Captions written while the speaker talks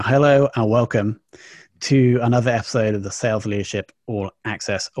Hello and welcome to another episode of the Sales Leadership All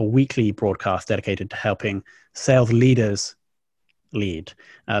Access, a weekly broadcast dedicated to helping sales leaders lead.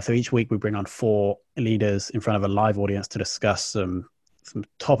 So each week we bring on 4 leaders in front of a live audience to discuss some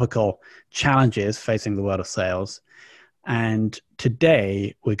topical challenges facing the world of sales. And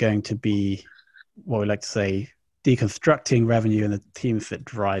today we're going to be, what we like to say, deconstructing revenue and the teams that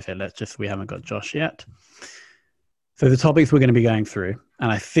drive it. We haven't got Josh yet. So the topics we're going to be going through,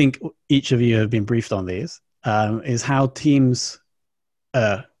 and I think each of you have been briefed on these, is how teams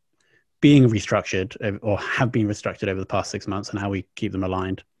are being restructured or have been restructured over the past 6 months and how we keep them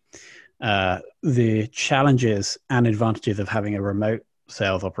aligned. The challenges and advantages of having a remote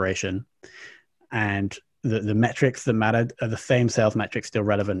sales operation, and the metrics that mattered. Are the same sales metrics still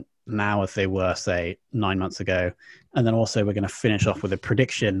relevant now as they were, say, 9 months ago? And then also we're going to finish off with a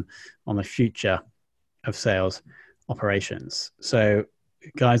prediction on the future of sales operations. So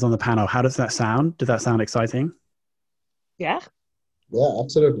guys on the panel, how does that sound? Does that sound exciting? Yeah,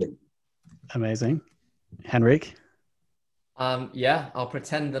 absolutely. Amazing. Henrik? Yeah, I'll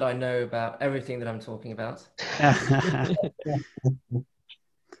pretend that I know about everything that I'm talking about.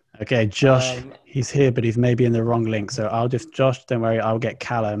 Okay, Josh, he's here, but he's maybe in the wrong link. So Josh, don't worry, I'll get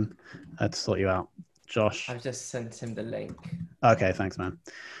Callum to sort you out. Josh. I've just sent him the link. Okay, thanks, man.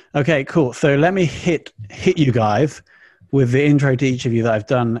 Okay, cool. So let me hit you guys with the intro to each of you that I've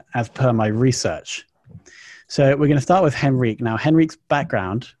done as per my research. So we're going to start with Henrik. Now, Henrik's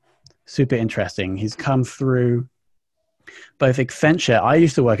background, super interesting. He's come through both Accenture. I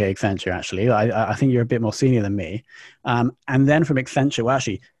used to work at Accenture, actually. I think you're a bit more senior than me. And then from Accenture, well,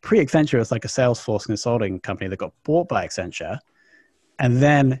 actually, pre-Accenture, it was like a Salesforce consulting company that got bought by Accenture. And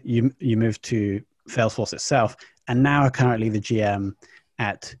then you moved to Salesforce itself, and now are currently the GM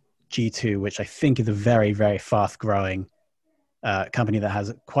at G2, which I think is a very, very fast-growing company that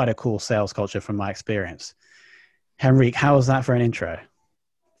has quite a cool sales culture from my experience. Henrik, how was that for an intro?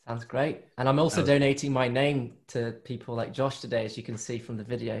 Sounds great. And I'm also donating my name to people like Josh today, as you can see from the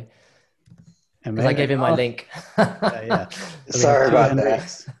video. Because I gave him my link. Yeah. Sorry about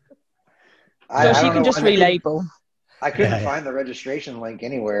that. Josh, you can just relabel. I couldn't find the registration link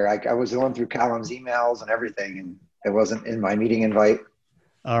anywhere. I was going through Callum's emails and everything, and it wasn't in my meeting invite.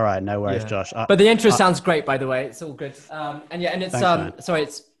 All right, no worries, Josh. But the intro sounds great, by the way. It's all good. And it's Thanks, sorry,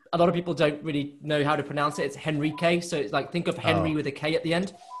 it's a lot of people don't really know how to pronounce it. It's Henrique, so it's like think of Henry with a K at the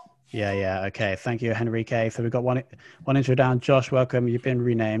end. Yeah. Okay, thank you, Henrique. So we've got one intro down. Josh, welcome. You've been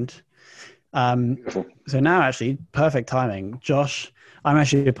renamed. So now, actually, perfect timing. Josh, I'm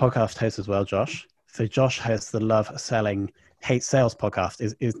actually a podcast host as well, Josh. So Josh hosts the Love Selling, Hate Sales podcast.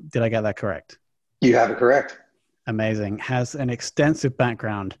 Did I get that correct? You have it correct. Amazing. Has an extensive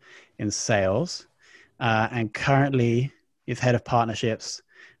background in sales, and currently is head of partnerships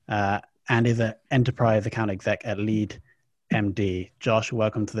and is an enterprise account exec at Lead MD. Josh,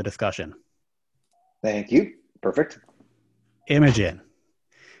 welcome to the discussion. Thank you. Perfect. Imogen,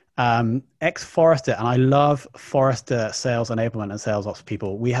 ex-Forrester, and I love Forrester sales enablement and sales ops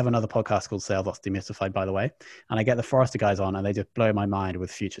people. We have another podcast called Sales Ops Demystified, by the way, and I get the Forrester guys on and they just blow my mind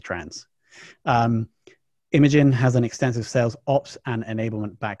with future trends. Imogen has an extensive sales ops and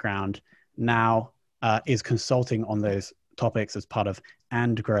enablement background, now is consulting on those topics as part of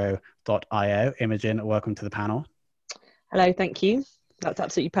andgrow.io. Imogen, welcome to the panel. Hello, thank you. That's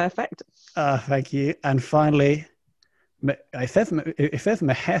absolutely perfect. Thank you. And finally, it says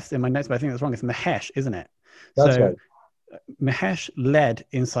Mahesh in my notes, but I think that's wrong. It's Mahesh, isn't it? That's right. Mahesh led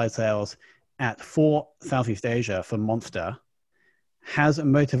inside sales for Southeast Asia for Monster, has a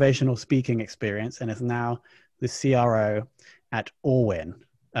motivational speaking experience, and is now the CRO at Allwin,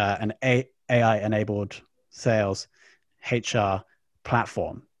 an AI-enabled sales HR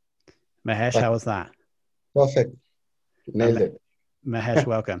platform. Mahesh, how was that? Perfect. Nailed it. Mahesh,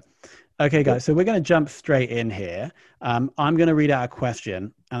 welcome. Okay, guys, so we're going to jump straight in here. I'm going to read out a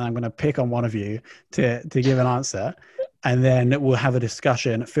question, and I'm going to pick on one of you to give an answer, and then we'll have a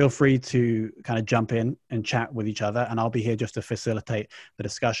discussion. Feel free to kind of jump in and chat with each other, and I'll be here just to facilitate the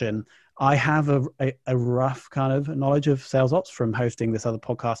discussion. I have a rough kind of knowledge of sales ops from hosting this other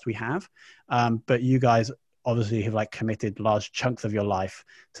podcast we have, but you guys obviously have like committed large chunks of your life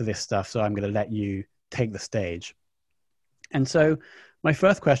to this stuff, so I'm going to let you take the stage. And so my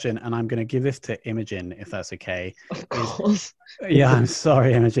first question, and I'm going to give this to Imogen, if that's okay. Of course. Yeah, I'm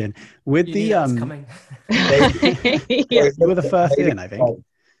sorry, Imogen. With You the coming. with the first in, I think.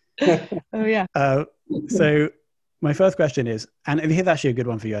 Oh yeah. So my first question is, and here's actually a good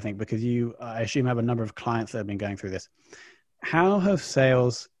one for you, I think, because I assume, have a number of clients that have been going through this. How have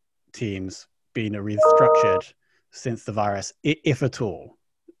sales teams been restructured since the virus, if at all?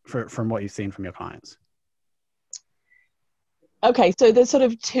 from what you've seen from your clients? Okay, so there's sort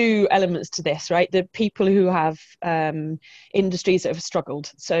of two elements to this, right? The people who have industries that have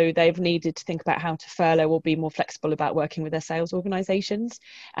struggled. So they've needed to think about how to furlough or be more flexible about working with their sales organizations.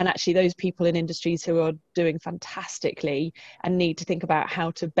 And actually those people in industries who are doing fantastically and need to think about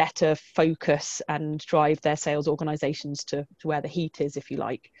how to better focus and drive their sales organizations to where the heat is, if you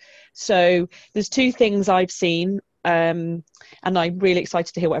like. So there's two things I've seen. And I'm really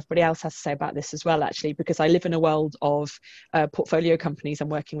excited to hear what everybody else has to say about this as well, actually, because I live in a world of portfolio companies. I'm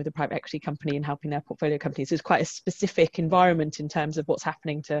working with a private equity company and helping their portfolio companies. It's quite a specific environment in terms of what's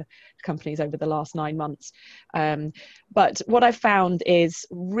happening to companies over the last 9 months. But what I've found is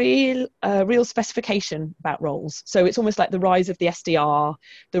real specification about roles. So it's almost like the rise of the SDR,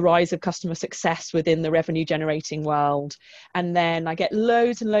 the rise of customer success within the revenue generating world. And then I get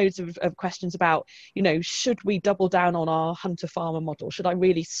loads and loads of questions about, should we double down on our hunter farmer model? Should I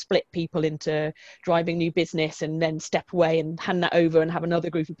really split people into driving new business and then step away and hand that over and have another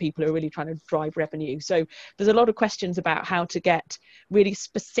group of people who are really trying to drive revenue? So there's a lot of questions about how to get really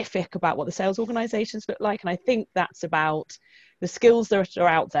specific about what the sales organizations look like. And I think that's about the skills that are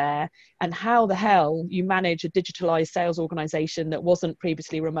out there and how the hell you manage a digitalized sales organization that wasn't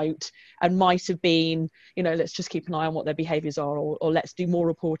previously remote and might have been, let's just keep an eye on what their behaviors are, or let's do more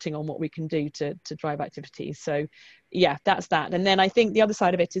reporting on what we can do to drive activities. So yeah, that's that. And then I think the other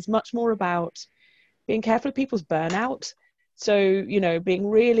side of it is much more about being careful of people's burnout. So, being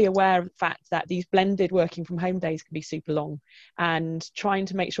really aware of the fact that these blended working from home days can be super long, and trying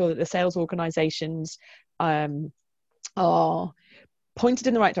to make sure that the sales organizations are pointed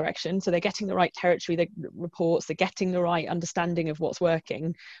in the right direction. So they're getting the right territory, the reports, they're getting the right understanding of what's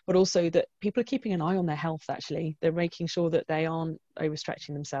working, but also that people are keeping an eye on their health, actually. They're making sure that they aren't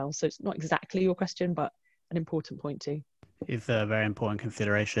overstretching themselves. So it's not exactly your question, but an important point too. It's a very important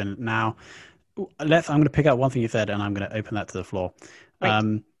consideration. Now, I'm going to pick out one thing you said, and I'm going to open that to the floor.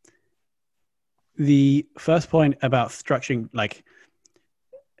 Right. The first point about structuring, like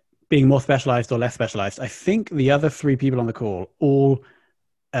being more specialized or less specialized, I think the other three people on the call all,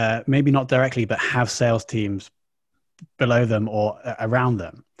 maybe not directly, but have sales teams below them or around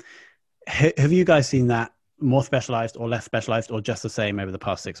them. Have you guys seen that more specialized or less specialized, or just the same over the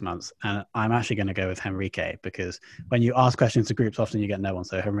past 6 months? And I'm actually going to go with Henrique, because when you ask questions to groups, often you get no one.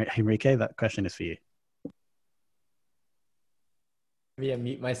 So Henrique, that question is for you. Let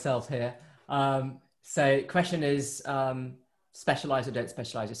me unmute myself here. So question is, specialize or don't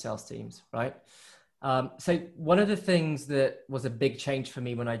specialize your sales teams, right? So one of the things that was a big change for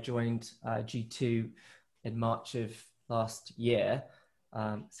me when I joined G2 in March of last year,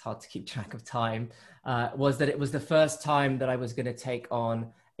 it's hard to keep track of time, was that it was the first time that I was going to take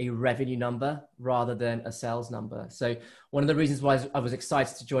on a revenue number rather than a sales number. So one of the reasons why I was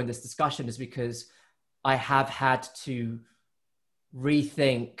excited to join this discussion is because I have had to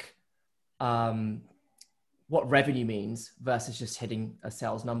rethink what revenue means versus just hitting a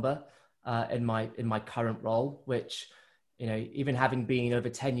sales number in my current role, which, even having been over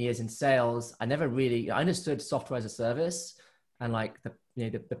 10 years in sales, I understood software as a service and like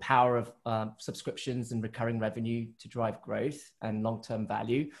the power of subscriptions and recurring revenue to drive growth and long-term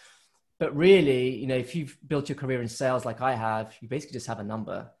value. But really, if you've built your career in sales like I have, you basically just have a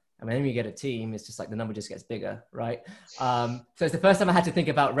number. And when you get a team, it's just like the number just gets bigger, right? So it's the first time I had to think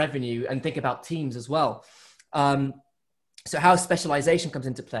about revenue and think about teams as well. So how specialization comes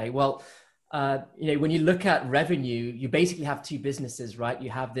into play? Well, when you look at revenue, you basically have two businesses, right?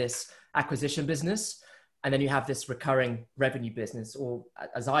 You have this acquisition business, and then you have this recurring revenue business, or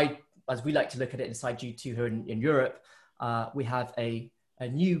as we like to look at it inside G2 here in Europe, we have a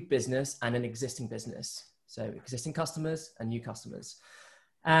new business and an existing business. So existing customers and new customers.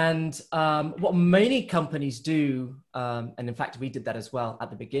 And what many companies do, and in fact, we did that as well at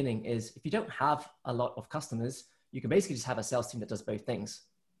the beginning, is if you don't have a lot of customers, you can basically just have a sales team that does both things,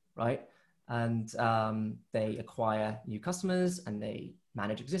 right? And they acquire new customers and they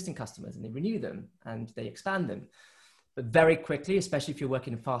manage existing customers and they renew them and they expand them. But very quickly, especially if you're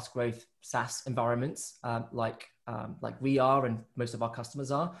working in fast growth SaaS environments, like we are and most of our customers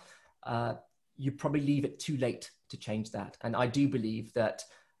are, you probably leave it too late to change that. And I do believe that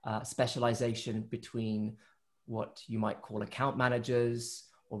specialization between what you might call account managers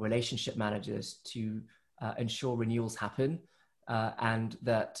or relationship managers to ensure renewals happen and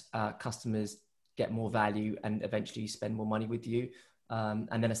that customers get more value and eventually spend more money with you.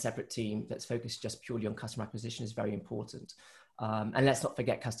 And then a separate team that's focused just purely on customer acquisition is very important. And let's not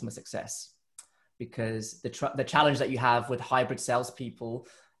forget customer success, because the challenge that you have with hybrid salespeople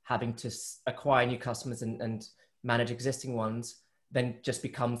having to acquire new customers and manage existing ones then just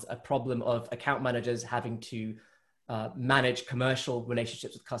becomes a problem of account managers having to manage commercial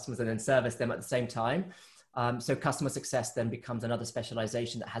relationships with customers and then service them at the same time. So customer success then becomes another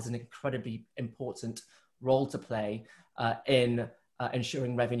specialization that has an incredibly important role to play in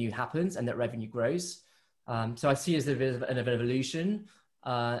ensuring revenue happens and that revenue grows. So I see it as a bit of an evolution,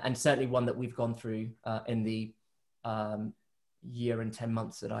 and certainly one that we've gone through in the year and 10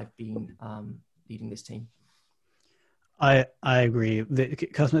 months that I've been leading this team. I agree. The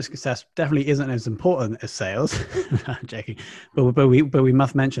customer success definitely isn't as important as sales. I'm joking, but we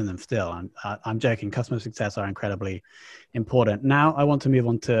must mention them still. I'm joking. Customer success are incredibly important. Now I want to move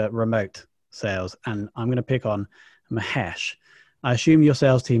on to remote sales, and I'm going to pick on Mahesh. I assume your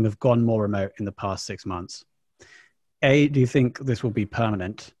sales team have gone more remote in the past 6 months. A, do you think this will be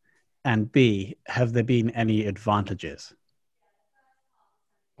permanent? And B, have there been any advantages?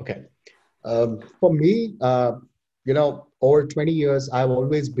 Okay. For me, over 20 years, I've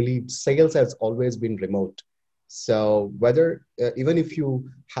always believed sales has always been remote. So whether, even if you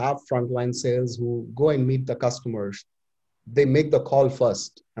have frontline sales who go and meet the customers, they make the call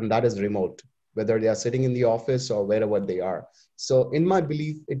first, and that is remote, whether they are sitting in the office or wherever they are. So in my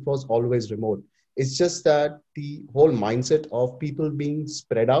belief, it was always remote. It's just that the whole mindset of people being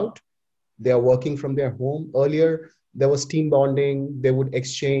spread out, they are working from their home. Earlier, there was team bonding. They would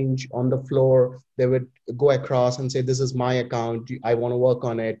exchange on the floor. They would go across and say, this is my account. I want to work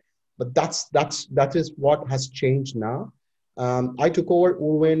on it. But that is what has changed now. I took over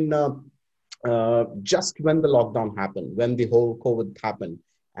Urwin just when the lockdown happened, when the whole COVID happened.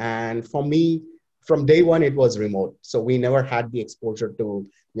 And for me, from day one, it was remote. So we never had the exposure to,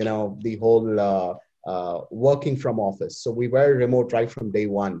 the whole working from office. So we were remote right from day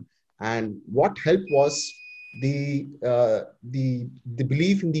one. And what helped was the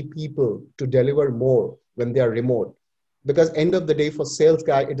belief in the people to deliver more when they are remote, because end of the day for sales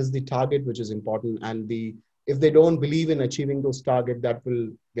guy, it is the target which is important, and if they don't believe in achieving those targets, that will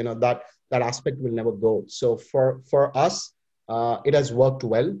that aspect will never go. So for us, it has worked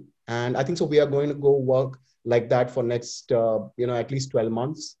well, and I think so we are going to go work like that for next at least 12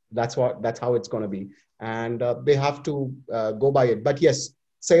 months. That's how it's going to be, and they have to go by it. But yes,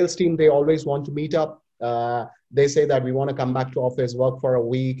 sales team, they always want to meet up. They say that we want to come back to office, work for a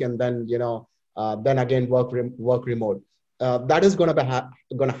week, and then then again work remote. That is going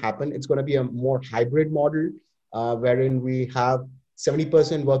to happen. It's going to be a more hybrid model, wherein we have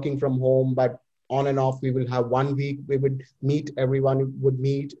 70% working from home, but on and off we will have 1 week. We would meet. Everyone would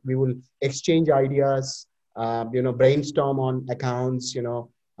meet. We will exchange ideas. Brainstorm on accounts.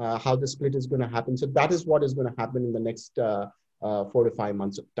 How the split is going to happen. So that is what is going to happen in the next 4 to 5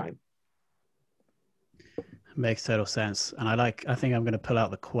 months of time. Makes total sense. And I think I'm going to pull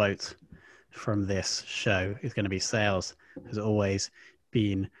out the quote from this show. It's going to be sales has always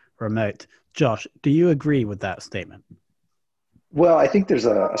been remote. Josh, do you agree with that statement? Well, I think there's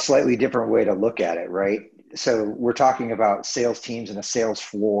a slightly different way to look at it, right? So we're talking about sales teams and a sales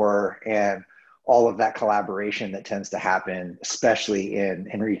floor and all of that collaboration that tends to happen, especially in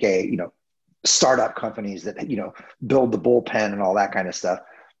Enrique, startup companies that, build the bullpen and all that kind of stuff.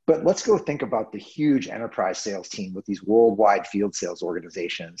 But let's go think about the huge enterprise sales team with these worldwide field sales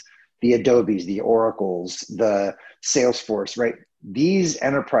organizations, the Adobes, the Oracles, the Salesforce, right? These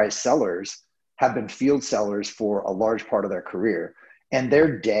enterprise sellers have been field sellers for a large part of their career. And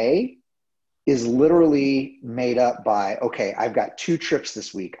their day is literally made up by, okay, I've got 2 trips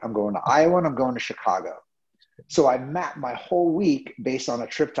this week. I'm going to Iowa and I'm going to Chicago. So I map my whole week based on a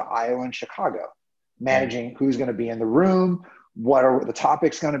trip to Iowa and Chicago, managing who's going to be in the room, what are the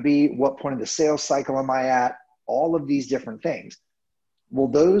topics going to be, what point of the sales cycle am I at, all of these different things. Well,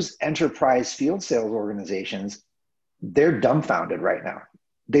 those enterprise field sales organizations, they're dumbfounded right now.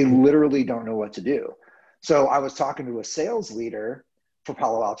 They literally don't know what to do. So I was talking to a sales leader for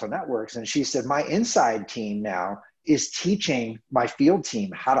Palo Alto Networks, and she said, my inside team now is teaching my field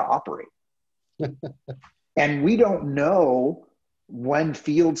team how to operate. And we don't know when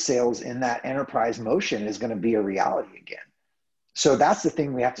field sales in that enterprise motion is going to be a reality again. So that's the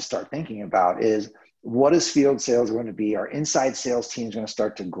thing we have to start thinking about is, what is field sales going to be? Our inside sales team is going to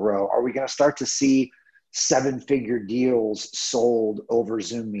start to grow. Are we going to start to see 7-figure deals sold over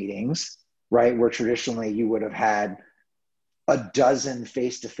Zoom meetings, right? Where traditionally you would have had a dozen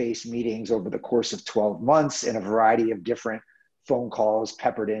face-to-face meetings over the course of 12 months and a variety of different phone calls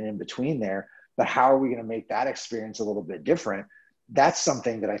peppered in between there. But how are we going to make that experience a little bit different? That's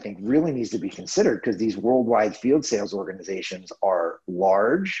something that I think really needs to be considered, because these worldwide field sales organizations are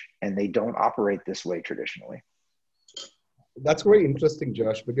large and they don't operate this way traditionally. That's very interesting,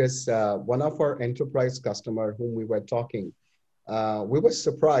 Josh, because one of our enterprise customer whom we were talking, we were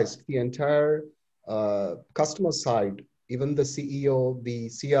surprised. The entire customer side, even the CEO, the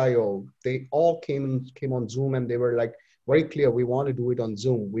CIO, they all came on Zoom, and they were like very clear, we want to do it on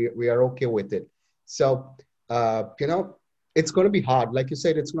Zoom. We are okay with it. So, it's going to be hard. Like you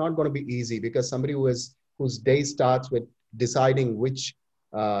said, it's not going to be easy, because somebody whose day starts with deciding which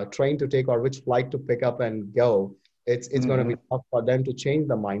train to take or which flight to pick up and go, it's going to be tough for them to change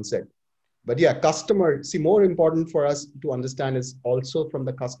the mindset. But yeah, more important for us to understand is also from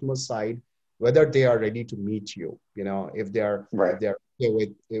the customer side, whether they are ready to meet you, if they're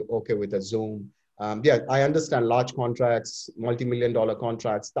okay with a Zoom. I understand large contracts, multi-million-dollar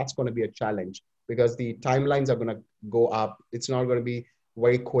contracts, that's going to be a challenge, because the timelines are going to go up. It's not going to be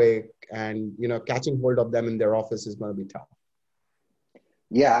very quick, and catching hold of them in their office is going to be tough.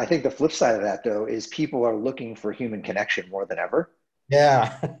 Yeah, I think the flip side of that, though, is people are looking for human connection more than ever.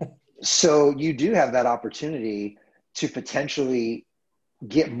 Yeah. So you do have that opportunity to potentially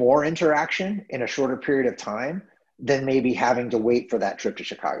get more interaction in a shorter period of time than maybe having to wait for that trip to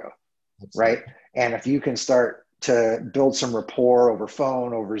Chicago. Absolutely. Right? And if you can start to build some rapport over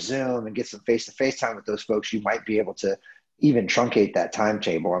phone, over Zoom, and get some face-to-face time with those folks, you might be able to even truncate that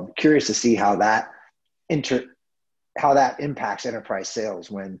timetable. I'm curious to see how that impacts enterprise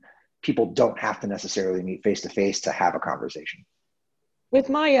sales when people don't have to necessarily meet face-to-face to have a conversation. With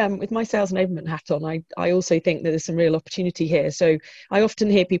my sales enablement hat on, I also think that there's some real opportunity here. So I often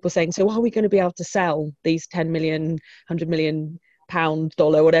hear people saying, so are we going to be able to sell these 10 million, 100 million pound,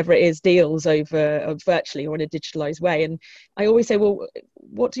 dollar, whatever it is, deals over virtually or in a digitalized way? And I always say, well,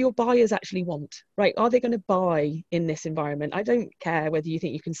 what do your buyers actually want, right? Are they going to buy in this environment? I don't care whether you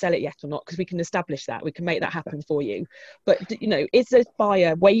think you can sell it yet or not, because we can establish that. We can make that happen for you. But, is this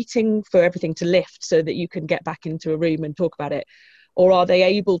buyer waiting for everything to lift so that you can get back into a room and talk about it? Or are they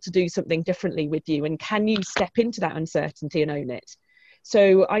able to do something differently with you? And can you step into that uncertainty and own it?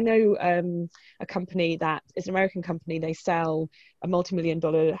 So I know a company that is an American company. They sell a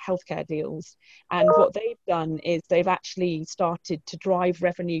multi-million-dollar healthcare deals. And what they've done is they've actually started to drive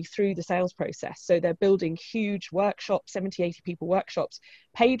revenue through the sales process. So they're building huge workshops, 70, 80 people workshops,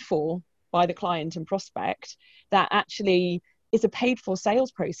 paid for by the client and prospect, that actually is a paid for sales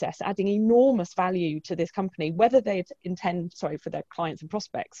process, adding enormous value to this company, whether they intend, for their clients and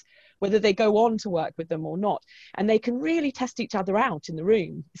prospects, whether they go on to work with them or not. And they can really test each other out in the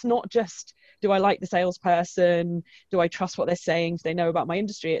room. It's not just, do I like the salesperson? Do I trust what they're saying? Do they know about my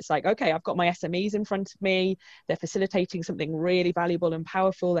industry? It's like, okay, I've got my SMEs in front of me. They're facilitating something really valuable and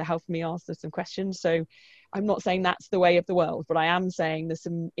powerful. They're helping me answer some questions. So I'm not saying that's the way of the world, but I am saying there's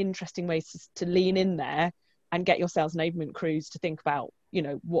some interesting ways to lean in there and get your sales enablement crews to think about,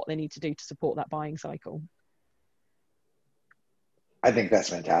 what they need to do to support that buying cycle. I think that's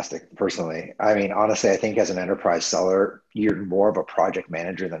fantastic, personally. I mean, honestly, I think as an enterprise seller, you're more of a project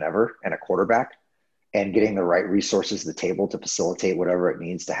manager than ever and a quarterback, and getting the right resources to the table to facilitate whatever it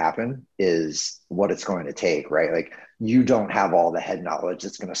needs to happen is what it's going to take, right? Like, you don't have all the head knowledge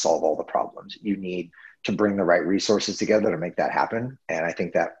that's going to solve all the problems. You need to bring the right resources together to make that happen. And I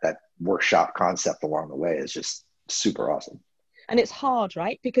think that workshop concept along the way is just super awesome. And it's hard,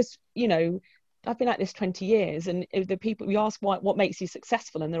 right? Because, I've been at this 20 years, and if the people, we ask what makes you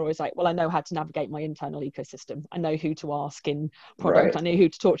successful, and they're always like, well, I know how to navigate my internal ecosystem. I know who to ask in product. Right. I know who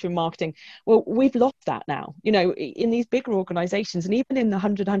to talk to in marketing. Well, we've lost that now, in these bigger organizations, and even in the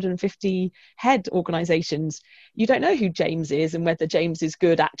 100, 150 head organizations, you don't know who James is and whether James is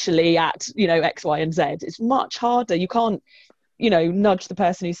good actually at, X, Y, and Z. It's much harder. You can't, nudge the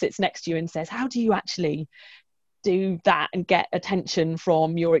person who sits next to you and says, how do you actually do that and get attention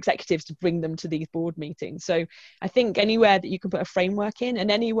from your executives to bring them to these board meetings? So I think anywhere that you can put a framework in,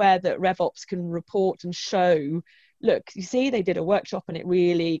 and anywhere that RevOps can report and show, look, you see, they did a workshop and it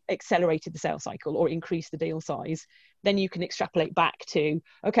really accelerated the sales cycle or increased the deal size, then you can extrapolate back to,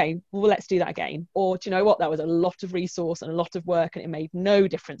 okay, well, let's do that again. Or do you know what? That was a lot of resource and a lot of work and it made no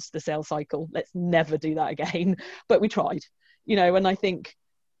difference to the sales cycle. Let's never do that again. But we tried, and I think,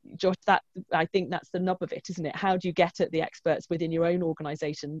 Josh, I think that's the nub of it, isn't it? How do you get at the experts within your own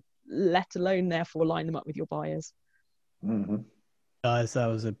organization, let alone therefore line them up with your buyers? Mm-hmm. Guys, that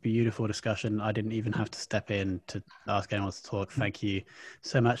was a beautiful discussion. I didn't even have to step in to ask anyone to talk. Thank you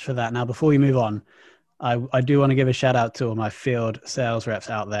so much for that. Now, before we move on, I do want to give a shout out to all my field sales reps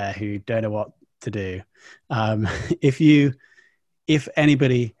out there who don't know what to do. If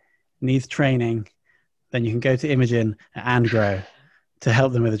anybody needs training, then you can go to Imogen and Grow. to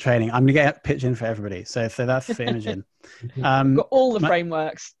help them with the training. I'm going to get a pitch in for everybody. So that's for Imogen. Got all the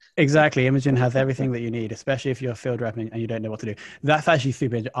frameworks. Exactly. Imogen has everything that you need, especially if you're a field rep and you don't know what to do. That's actually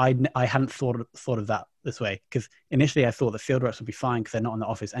super interesting. I hadn't thought of that this way, because initially I thought the field reps would be fine because they're not in the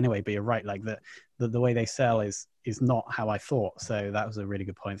office anyway, but you're right. Like the way they sell is not how I thought. So that was a really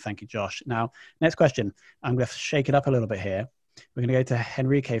good point. Thank you, Josh. Now, next question. I'm going to shake it up a little bit here. We're going to go to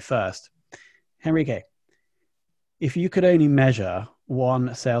Henrique first. Henrique, if you could only measure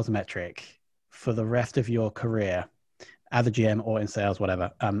one sales metric for the rest of your career as a GM or in sales, whatever,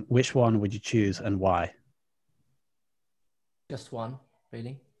 which one would you choose and why? Just one,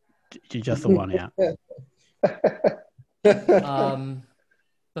 really. Just the one, yeah.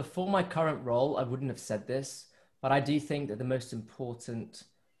 Before my current role, I wouldn't have said this, but I do think that the most important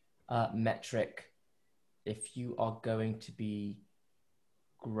metric, if you are going to be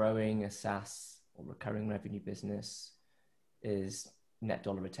growing a SaaS or recurring revenue business, is net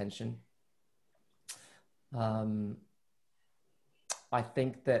dollar retention. I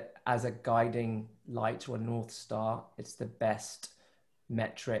think that as a guiding light or a North Star, it's the best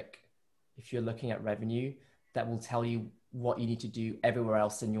metric if you're looking at revenue that will tell you what you need to do everywhere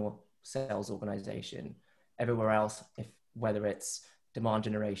else in your sales organization, everywhere else, whether it's demand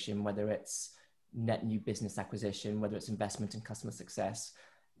generation, whether it's net new business acquisition, whether it's investment in customer success.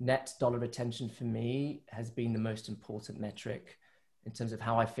 Net dollar retention for me has been the most important metric in terms of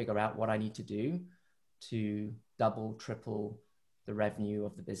how I figure out what I need to do to double, triple the revenue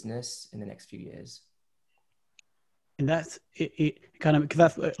of the business in the next few years. And that's it kind of,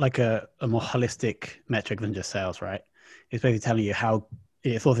 because that's like a more holistic metric than just sales, right? It's basically telling you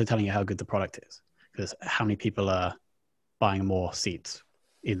it's also telling you how good the product is, because how many people are buying more seats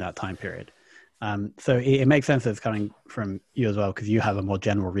in that time period. So it makes sense that it's coming from you as well, because you have a more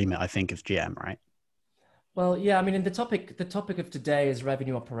general remit, I think, as GM, right? Well, yeah, I mean, and the topic of today is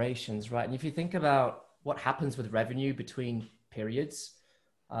revenue operations, right? And if you think about what happens with revenue between periods,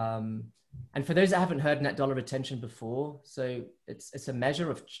 and for those that haven't heard net dollar retention before, so it's a measure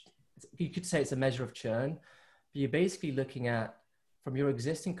of, you could say it's a measure of churn, but you're basically looking at, from your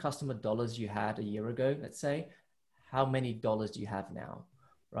existing customer dollars you had a year ago, let's say, how many dollars do you have now,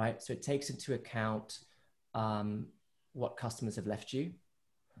 right? So it takes into account what customers have left you.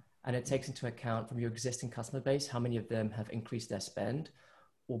 And it takes into account from your existing customer base, how many of them have increased their spend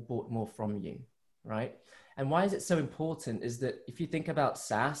or bought more from you, right? And why is it so important is that if you think about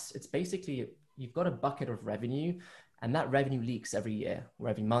SaaS, it's basically, you've got a bucket of revenue and that revenue leaks every year or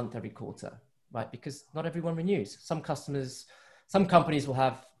every month, every quarter, right? Because not everyone renews. Some companies will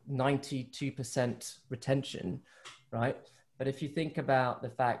have 92% retention, right? But if you think about the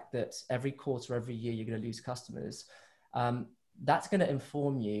fact that every quarter, every year, you're going to lose customers, that's going to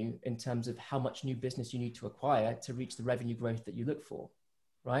inform you in terms of how much new business you need to acquire to reach the revenue growth that you look for,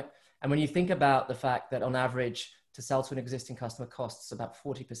 right? And when you think about the fact that on average, to sell to an existing customer costs about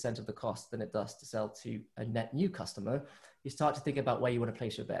 40% of the cost than it does to sell to a net new customer, you start to think about where you want to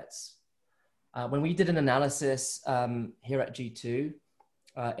place your bets. When we did an analysis here at G2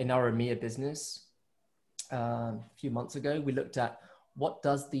 in our EMEA business a few months ago, we looked at what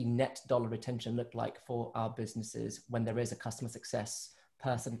does the net dollar retention look like for our businesses when there is a customer success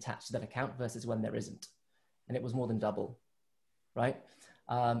person attached to that account versus when there isn't. And it was more than double, right?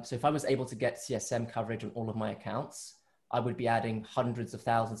 So if I was able to get CSM coverage on all of my accounts, I would be adding hundreds of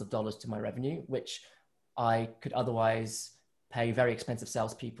thousands of dollars to my revenue, which I could otherwise pay very expensive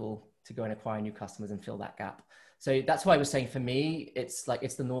salespeople to go and acquire new customers and fill that gap. So that's why I was saying, for me, it's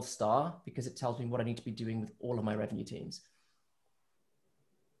the North Star, because it tells me what I need to be doing with all of my revenue teams.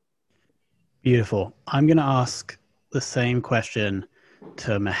 Beautiful. I'm going to ask the same question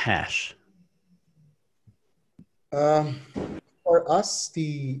to Mahesh. For us,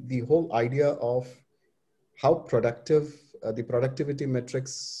 the whole idea of how productive the productivity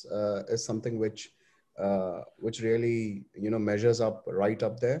metrics is something which really measures up right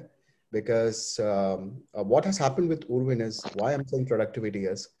up there, because what has happened with Urwin is, why I'm saying productivity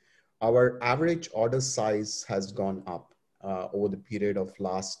is, our average order size has gone up over the period of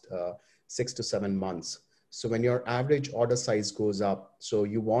last 6 to 7 months. So when your average order size goes up, so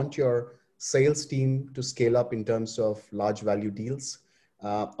you want your sales team to scale up in terms of large value deals.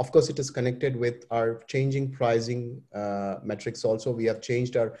 Of course, it is connected with our changing pricing metrics also. We have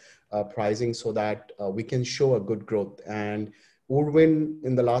changed our pricing so that we can show a good growth. And Urwin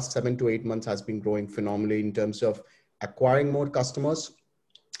in the last 7 to 8 months has been growing phenomenally in terms of acquiring more customers.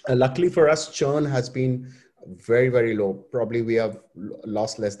 Luckily for us, churn has been very, very low. Probably we have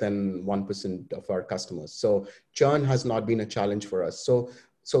lost less than 1% of our customers. So churn has not been a challenge for us.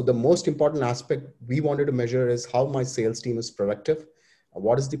 So the most important aspect we wanted to measure is how my sales team is productive.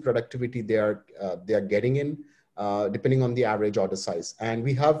 what is the productivity they are getting in, depending on the average order size. And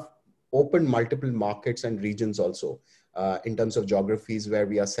we have opened multiple markets and regions also, in terms of geographies where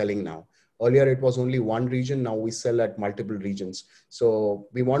we are selling now. Earlier, it was only one region. Now we sell at multiple regions. So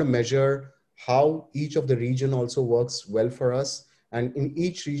we want to measure how each of the region also works well for us. And in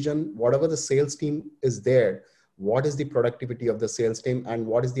each region, whatever the sales team is there, what is the productivity of the sales team and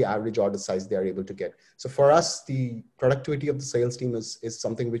what is the average order size they are able to get. So for us, the productivity of the sales team is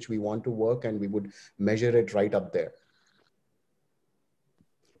something which we want to work, and we would measure it right up there.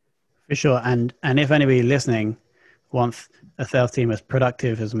 For sure. And if anybody listening wants a sales team as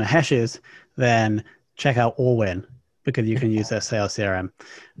productive as Mahesh's, then check out Allwyn, because you can use their sales CRM.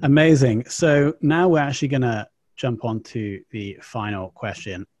 Amazing. So now we're actually going to jump on to the final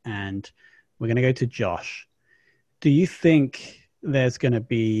question, and we're going to go to Josh. Do you think there's going to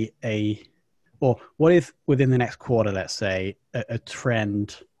be or what if within the next quarter, let's say, a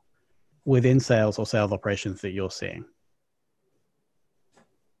trend within sales or sales operations that you're seeing?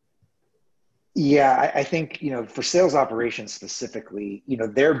 Yeah, I think, for sales operations specifically,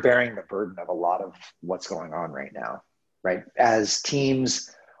 they're bearing the burden of a lot of what's going on right now, right? As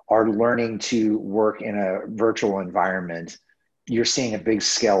teams are learning to work in a virtual environment, you're seeing a big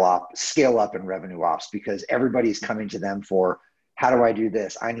scale up in revenue ops, because everybody's coming to them for, how do I do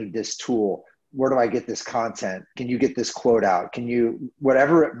this? I need this tool. Where do I get this content? Can you get this quote out?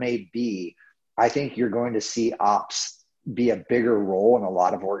 Whatever it may be, I think you're going to see ops be a bigger role in a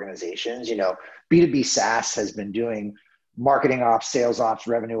lot of organizations. B2B SaaS has been doing marketing ops, sales ops,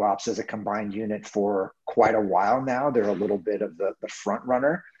 revenue ops as a combined unit for quite a while now. They're a little bit of the front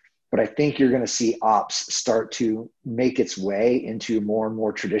runner, but I think you're going to see ops start to make its way into more and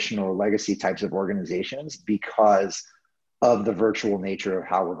more traditional legacy types of organizations because of the virtual nature of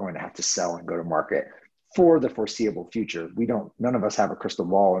how we're going to have to sell and go to market for the foreseeable future. None of us have a crystal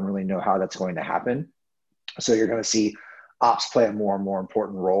ball and really know how that's going to happen. So you're going to see ops play a more and more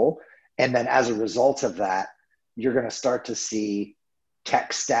important role. And then as a result of that, you're going to start to see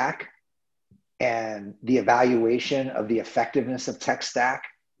tech stack and the evaluation of the effectiveness of tech stack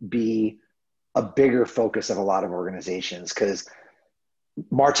be a bigger focus of a lot of organizations, because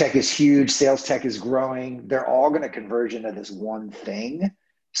MarTech is huge, sales tech is growing. They're all going to converge into this one thing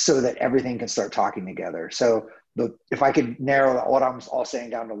so that everything can start talking together. So if I could narrow what I'm all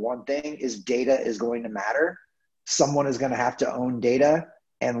saying down to one thing, is data is going to matter. Someone is going to have to own data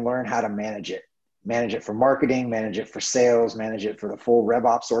and learn how to manage it for marketing, manage it for sales, manage it for the full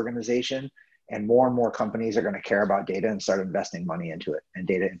RevOps organization. And more companies are going to care about data and start investing money into it and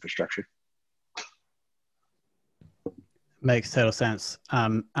data infrastructure. Makes total sense.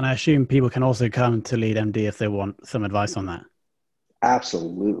 And I assume people can also come to LeadMD if they want some advice on that.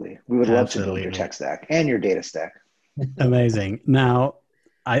 Absolutely. We would love to build your tech stack and your data stack. Amazing. Now,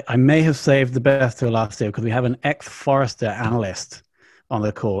 I may have saved the best till last year, because we have an ex-Forrester analyst on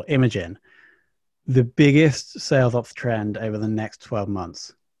the call, Imogen. The biggest sales ops trend over the next 12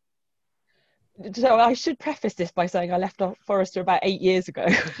 months. So I should preface this by saying I left Forrester about 8 years ago.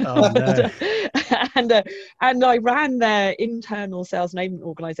 Oh, no. and I ran their internal sales enablement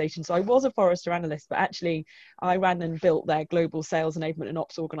organization. So I was a Forrester analyst, but actually I ran and built their global sales enablement and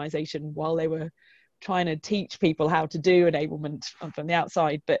ops organization while they were trying to teach people how to do enablement from the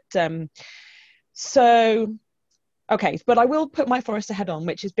outside. But but I will put my Forrester head on,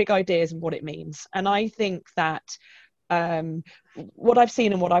 which is big ideas and what it means. And I think that what I've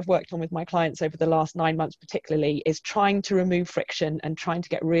seen and what I've worked on with my clients over the last 9 months particularly is trying to remove friction and trying to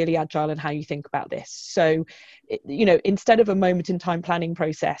get really agile in how you think about this. So, instead of a moment in time planning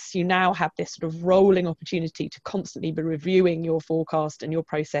process, you now have this sort of rolling opportunity to constantly be reviewing your forecast and your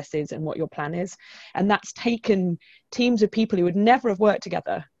processes and what your plan is. And that's taken teams of people who would never have worked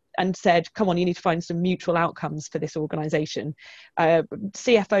together and said, come on, you need to find some mutual outcomes for this organization.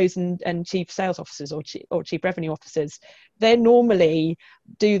 CFOs and chief sales officers or chief revenue officers, they normally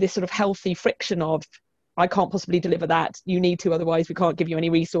do this sort of healthy friction of, I can't possibly deliver that. You need to, otherwise we can't give you any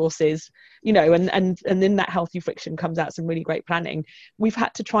resources, and then that healthy friction comes out some really great planning. We've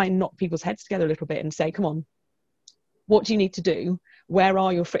had to try and knock people's heads together a little bit and say, come on, what do you need to do? Where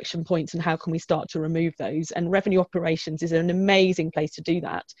are your friction points and how can we start to remove those? And revenue operations is an amazing place to do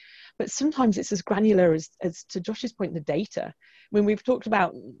that. But sometimes it's as granular as to Josh's point, the data. When we've talked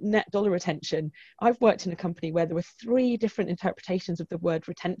about net dollar retention, I've worked in a company where there were 3 different interpretations of the word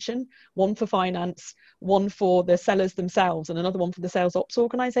retention, one for finance, one for the sellers themselves, and another one for the sales ops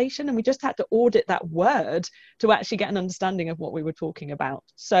organization. And we just had to audit that word to actually get an understanding of what we were talking about.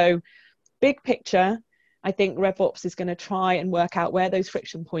 So big picture, I think RevOps is going to try and work out where those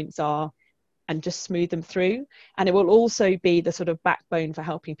friction points are and just smooth them through. And it will also be the sort of backbone for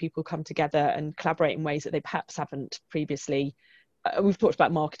helping people come together and collaborate in ways that they perhaps haven't previously. We've talked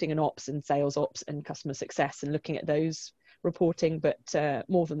about marketing and ops and sales ops and customer success and looking at those reporting, but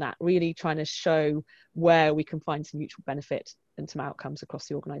more than that, really trying to show where we can find some mutual benefit and some outcomes across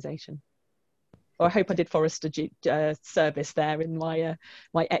the organisation. Well, I hope I did Forrester service there in my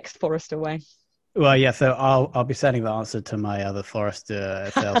ex-Forrester way. Well, yeah, so I'll be sending the answer to my other Forrester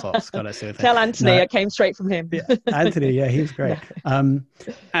sales ops guy. Tell Anthony, it came straight from him. Yeah, Anthony, yeah, he was great. And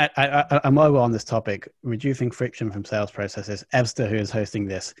while we're on this topic, reducing friction from sales processes, Ebster, who is hosting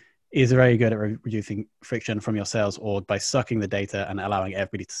this, is very good at reducing friction from your sales org by sucking the data and allowing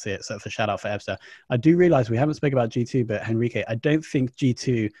everybody to see it. So it's a shout out for Ebster. I do realize we haven't spoken about G2, but Henrique, I don't think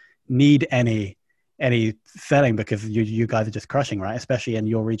G2 need any selling because you guys are just crushing, right? Especially in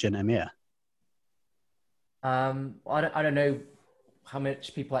your region, EMEA. I don't know how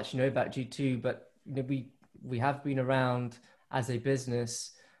much people actually know about G2, but we have been around as a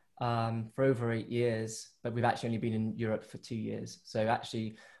business for over 8 years, but we've actually only been in Europe for 2 years. So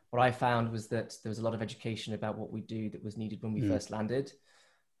actually, what I found was that there was a lot of education about what we do that was needed when we first landed.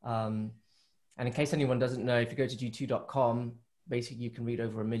 And in case anyone doesn't know, if you go to g2.com, basically you can read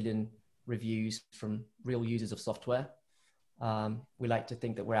over 1 million reviews from real users of software. We like to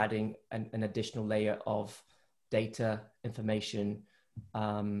think that we're adding an additional layer of data, information,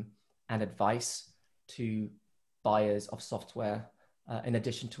 and advice to buyers of software, in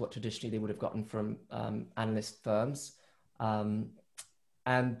addition to what traditionally they would have gotten from analyst firms.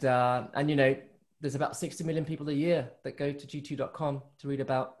 And there's about 60 million people a year that go to g2.com to read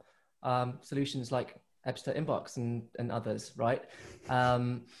about solutions like Ebster Inbox and others, right?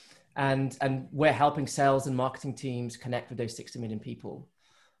 And we're helping sales and marketing teams connect with those 60 million people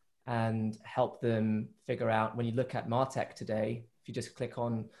and help them figure out, when you look at MarTech today, if you just click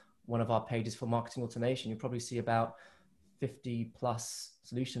on one of our pages for marketing automation, you'll probably see about 50 plus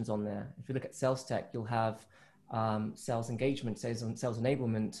solutions on there. If you look at sales tech, you'll have sales engagement, sales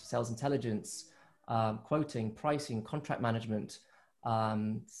enablement, sales intelligence, quoting, pricing, contract management,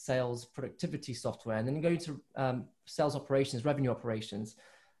 sales productivity software. And then you go to sales operations, revenue operations.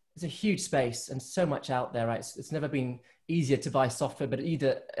 It's a huge space and so much out there, right? It's never been easier to buy software, but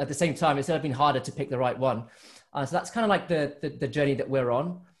at the same time, it's never been harder to pick the right one. So that's kind of like the journey that we're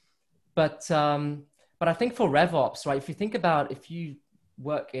on. But I think for RevOps, right? If you think about, if you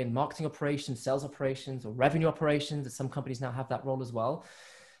work in marketing operations, sales operations, or revenue operations, and some companies now have that role as well,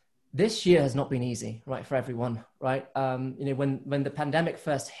 this year has not been easy, right, for everyone, right? When the pandemic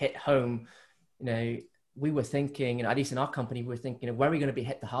first hit home, we were thinking, at least in our company, we were thinking, where are we going to be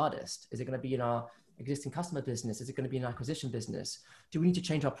hit the hardest? Is it going to be in our existing customer business? Is it going to be in acquisition business? Do we need to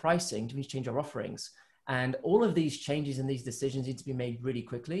change our pricing? Do we need to change our offerings? And all of these changes and these decisions need to be made really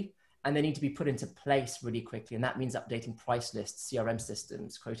quickly, and they need to be put into place really quickly. And that means updating price lists, CRM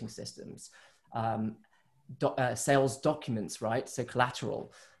systems, quoting systems, sales documents, right? So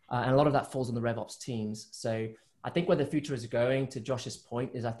collateral. And a lot of that falls on the RevOps teams. So I think where the future is going, to Josh's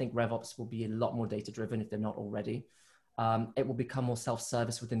point, is I think RevOps will be a lot more data-driven if they're not already. It will become more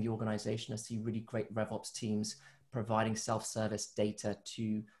self-service within the organization. I see really great RevOps teams providing self-service data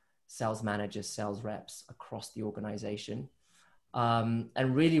to sales managers, sales reps across the organization. And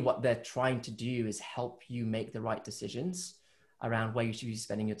really what they're trying to do is help you make the right decisions around where you should be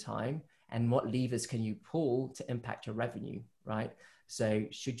spending your time and what levers can you pull to impact your revenue, right? So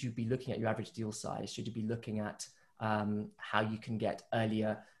should you be looking at your average deal size? Should you be looking at how you can get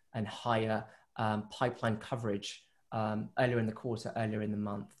earlier and higher pipeline coverage earlier in the quarter, earlier in the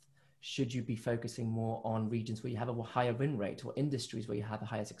month? Should you be focusing more on regions where you have a higher win rate or industries where you have a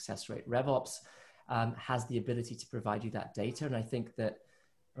higher success rate? RevOps has the ability to provide you that data. And I think that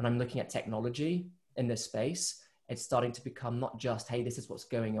when I'm looking at technology in this space, it's starting to become not just, hey, this is what's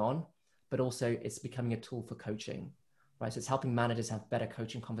going on, but also it's becoming a tool for coaching. Right? So it's helping managers have better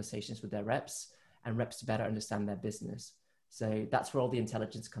coaching conversations with their reps and reps to better understand their business. So that's where all the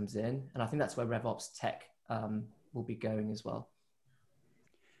intelligence comes in. And I think that's where RevOps tech will be going as well.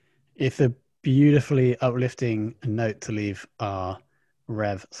 It's a beautifully uplifting note to leave our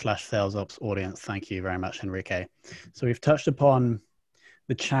Rev/Sales Ops audience. Thank you very much, Henrique. So we've touched upon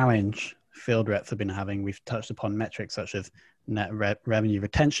the challenge field reps have been having. We've touched upon metrics such as net revenue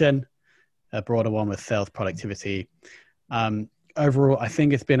retention, a broader one with sales productivity. Overall, I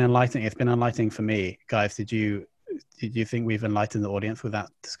think it's been enlightening. It's been enlightening for me. Guys, did you think we've enlightened the audience with that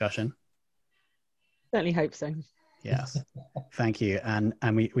discussion? Certainly hope so. Yes. Thank you. And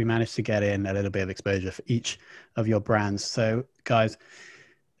we managed to get in a little bit of exposure for each of your brands. So guys,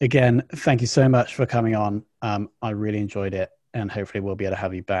 again, thank you so much for coming on. I really enjoyed it. and hopefully we'll be able to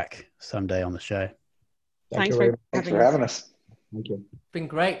have you back someday on the show. Thanks for having us. Thank you. It's been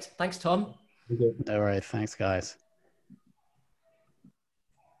great. Thanks, Tom. Thank you. All right. Thanks, guys.